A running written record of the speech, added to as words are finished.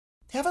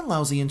Having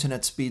lousy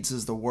internet speeds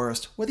is the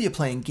worst. Whether you're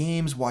playing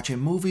games, watching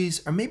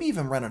movies, or maybe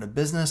even running a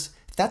business,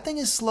 if that thing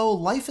is slow,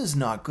 life is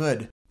not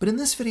good. But in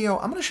this video,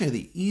 I'm going to show you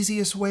the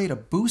easiest way to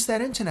boost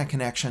that internet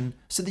connection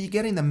so that you're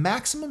getting the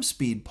maximum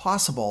speed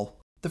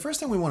possible. The first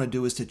thing we want to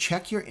do is to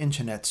check your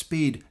internet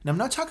speed. Now, I'm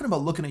not talking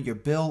about looking at your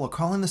bill or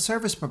calling the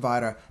service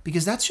provider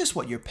because that's just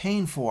what you're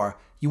paying for.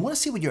 You want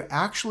to see what you're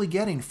actually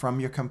getting from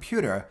your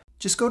computer.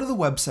 Just go to the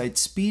website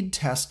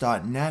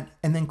speedtest.net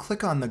and then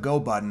click on the Go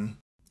button.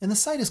 And the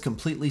site is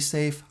completely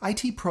safe.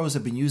 IT pros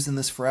have been using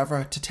this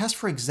forever to test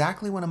for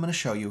exactly what I'm going to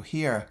show you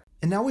here.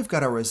 And now we've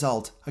got our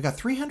result. I got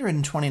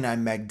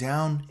 329 meg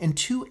down and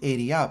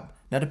 280 up.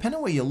 Now depending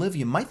on where you live,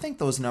 you might think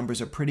those numbers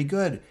are pretty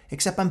good,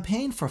 except I'm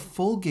paying for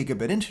full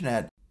gigabit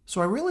internet, so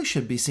I really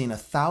should be seeing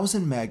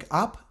 1000 meg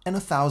up and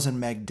 1000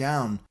 meg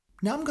down.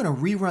 Now I'm going to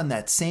rerun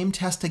that same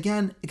test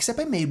again, except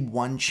I made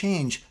one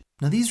change.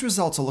 Now these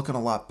results are looking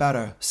a lot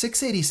better.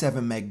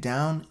 687 meg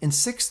down and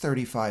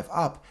 635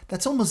 up.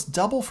 That's almost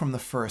double from the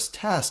first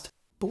test.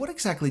 But what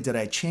exactly did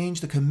I change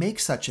that could make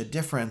such a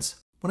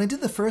difference? When I did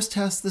the first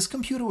test, this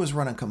computer was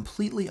running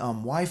completely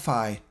on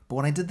Wi-Fi. But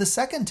when I did the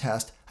second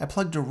test, I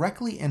plugged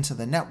directly into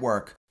the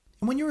network.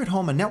 And when you're at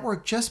home, a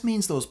network just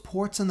means those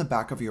ports in the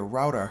back of your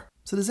router.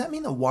 So does that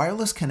mean that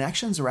wireless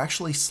connections are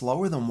actually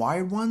slower than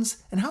wired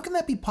ones? And how can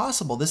that be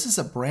possible? This is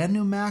a brand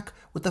new Mac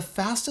with the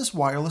fastest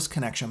wireless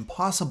connection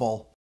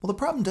possible. Well, the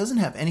problem doesn't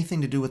have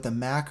anything to do with the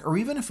Mac or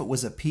even if it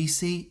was a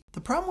PC. The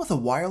problem with a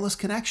wireless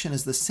connection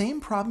is the same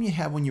problem you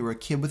had when you were a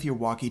kid with your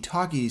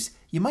walkie-talkies.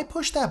 You might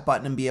push that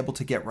button and be able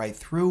to get right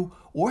through,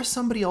 or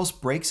somebody else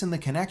breaks in the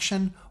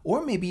connection,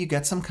 or maybe you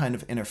get some kind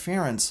of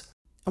interference.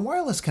 And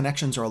wireless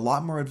connections are a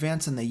lot more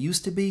advanced than they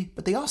used to be,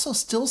 but they also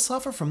still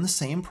suffer from the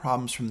same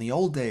problems from the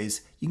old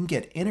days. You can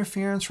get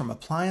interference from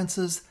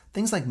appliances,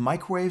 things like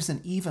microwaves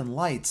and even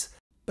lights.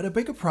 But a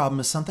bigger problem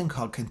is something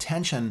called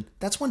contention.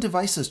 That's when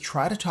devices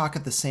try to talk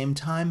at the same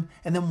time,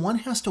 and then one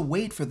has to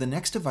wait for the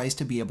next device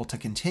to be able to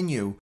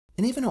continue.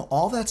 And even though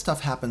all that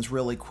stuff happens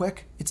really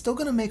quick, it's still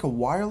going to make a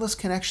wireless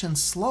connection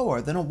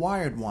slower than a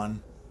wired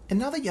one. And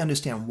now that you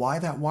understand why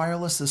that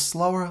wireless is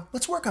slower,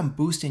 let's work on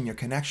boosting your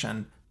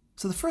connection.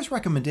 So the first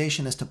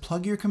recommendation is to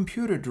plug your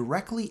computer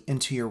directly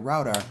into your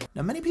router.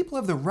 Now many people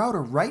have the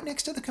router right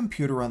next to the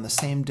computer on the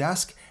same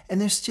desk, and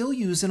they're still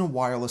using a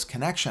wireless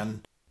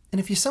connection. And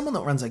if you're someone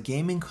that runs a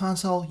gaming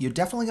console, you're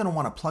definitely going to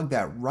want to plug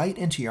that right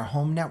into your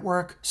home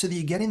network so that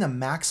you're getting the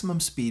maximum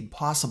speed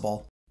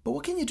possible. But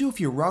what can you do if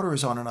your router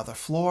is on another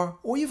floor,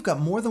 or you've got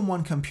more than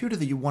one computer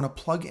that you want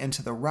to plug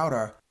into the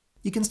router?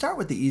 You can start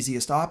with the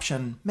easiest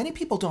option. Many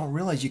people don't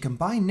realize you can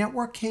buy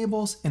network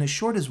cables in as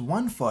short as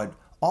 1 foot,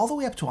 all the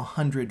way up to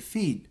 100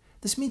 feet.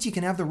 This means you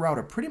can have the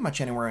router pretty much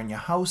anywhere in your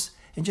house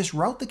and just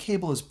route the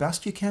cable as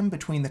best you can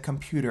between the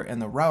computer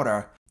and the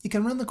router. You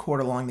can run the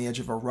cord along the edge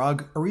of a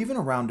rug or even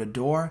around a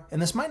door,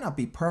 and this might not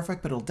be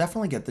perfect, but it'll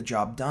definitely get the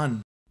job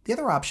done. The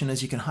other option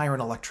is you can hire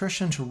an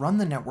electrician to run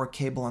the network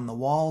cable in the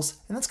walls,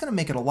 and that's going to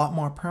make it a lot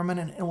more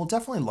permanent and will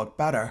definitely look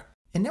better.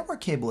 A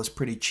network cable is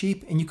pretty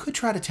cheap, and you could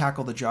try to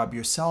tackle the job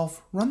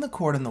yourself, run the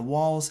cord in the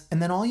walls,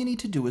 and then all you need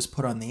to do is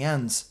put on the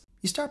ends.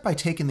 You start by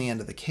taking the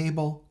end of the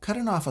cable,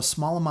 cutting off a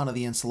small amount of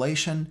the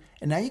insulation,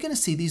 and now you're going to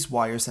see these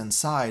wires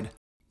inside.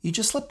 You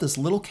just slip this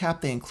little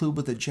cap they include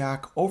with the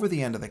jack over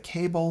the end of the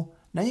cable.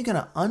 Now you're going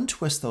to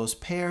untwist those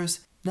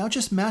pairs. Now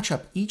just match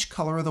up each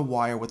color of the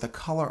wire with the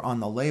color on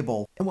the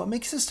label. And what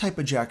makes this type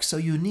of jack so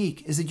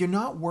unique is that you're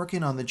not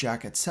working on the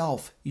jack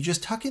itself. You're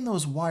just tucking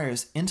those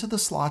wires into the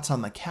slots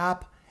on the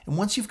cap, and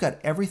once you've got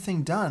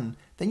everything done,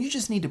 then you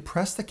just need to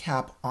press the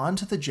cap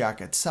onto the jack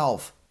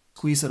itself.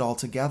 Squeeze it all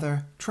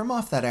together, trim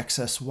off that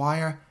excess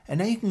wire, and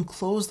now you can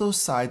close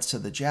those sides to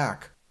the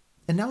jack.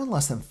 And now in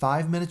less than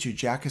 5 minutes your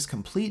jack is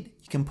complete.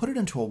 You can put it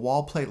into a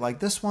wall plate like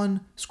this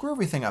one, screw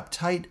everything up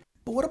tight.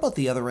 But what about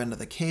the other end of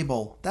the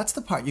cable? That's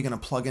the part you're going to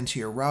plug into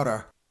your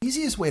router. The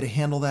easiest way to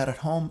handle that at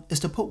home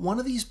is to put one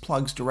of these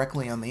plugs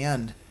directly on the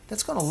end.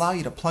 That's going to allow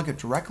you to plug it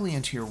directly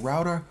into your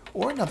router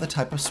or another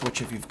type of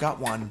switch if you've got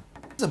one.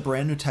 This is a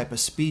brand new type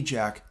of speed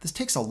jack. This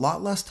takes a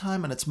lot less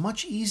time and it's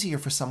much easier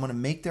for someone to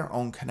make their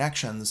own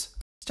connections.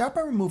 Start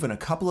by removing a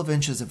couple of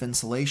inches of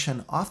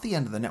insulation off the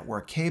end of the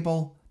network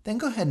cable, then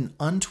go ahead and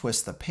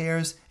untwist the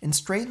pairs and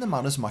straighten them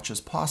out as much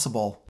as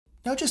possible.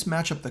 Now just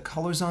match up the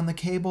colors on the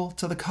cable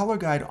to the color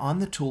guide on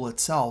the tool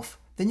itself.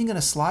 Then you're going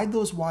to slide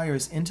those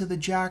wires into the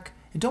jack,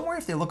 and don't worry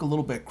if they look a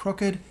little bit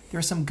crooked. There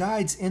are some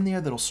guides in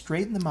there that'll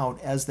straighten them out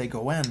as they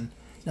go in.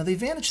 Now the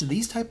advantage of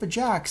these type of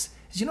jacks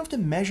is you don't have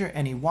to measure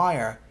any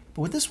wire,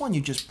 but with this one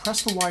you just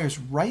press the wires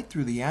right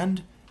through the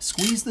end,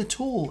 squeeze the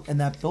tool,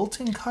 and that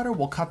built-in cutter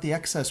will cut the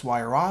excess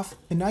wire off,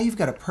 and now you've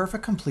got a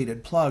perfect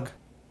completed plug.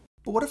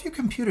 But what if your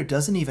computer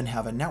doesn't even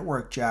have a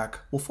network jack?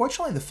 Well,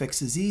 fortunately the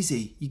fix is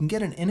easy. You can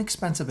get an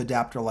inexpensive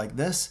adapter like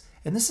this,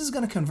 and this is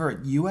going to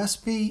convert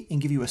USB and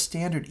give you a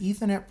standard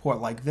Ethernet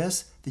port like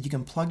this that you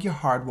can plug your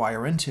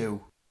hardwire into.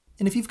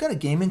 And if you've got a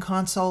gaming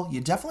console, you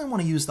definitely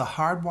want to use the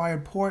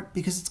hardwired port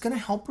because it's going to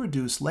help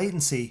reduce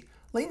latency.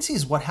 Latency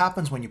is what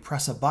happens when you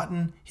press a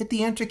button, hit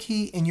the enter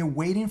key, and you're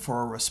waiting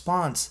for a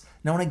response.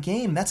 Now in a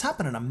game, that's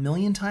happening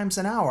 1,000,000 times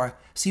an hour,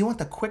 so you want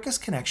the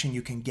quickest connection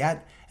you can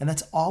get, and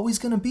that's always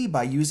going to be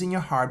by using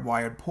your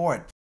hardwired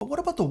port. But what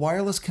about the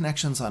wireless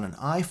connections on an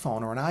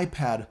iPhone or an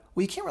iPad?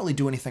 Well, you can't really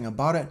do anything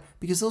about it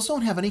because those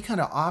don't have any kind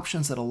of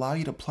options that allow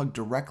you to plug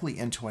directly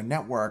into a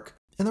network.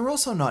 And they're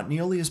also not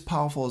nearly as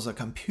powerful as a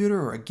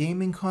computer or a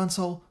gaming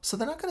console, so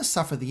they're not going to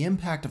suffer the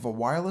impact of a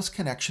wireless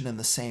connection in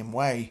the same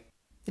way.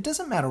 It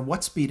doesn't matter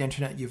what speed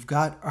internet you've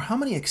got or how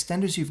many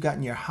extenders you've got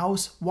in your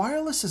house,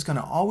 wireless is going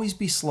to always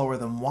be slower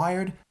than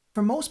wired.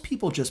 For most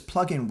people, just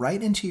plugging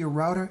right into your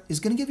router is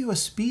going to give you a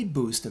speed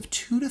boost of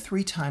 2 to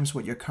 3 times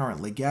what you're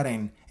currently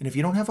getting. And if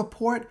you don't have a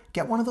port,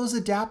 get one of those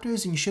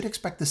adapters and you should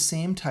expect the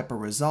same type of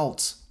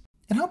results.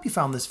 And I hope you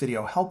found this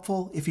video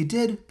helpful. If you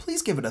did,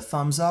 please give it a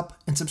thumbs up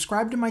and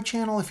subscribe to my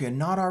channel if you're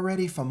not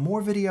already for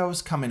more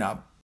videos coming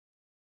up.